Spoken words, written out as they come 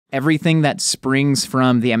everything that springs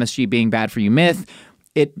from the MSG being bad for you myth,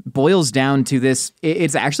 it boils down to this.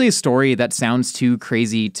 It's actually a story that sounds too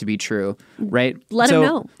crazy to be true, right? Let him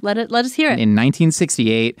know. Let us hear it. In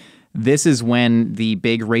 1968, this is when the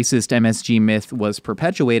big racist MSG myth was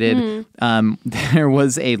perpetuated. There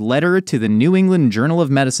was a letter to the New England Journal of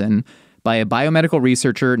Medicine by a biomedical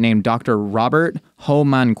researcher named Dr. Robert Ho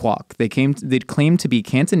Man Kwok. They claimed to be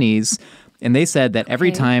Cantonese, and they said that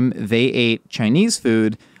every time they ate Chinese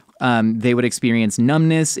food, they would experience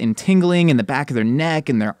numbness and tingling in the back of their neck,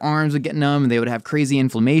 and their arms would get numb, and they would have crazy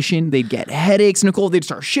inflammation. They'd get headaches, Nicole. They'd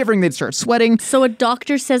start shivering. They'd start sweating. So a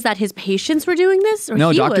doctor says that his patients were doing this? Or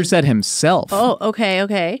no, doctor said himself. Oh, okay.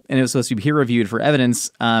 And it was supposed to be peer-reviewed for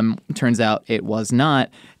evidence. Turns out it was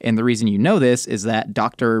not. And the reason you know this is that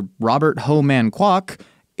Dr. Robert Ho Man Kwok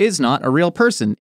is not a real person.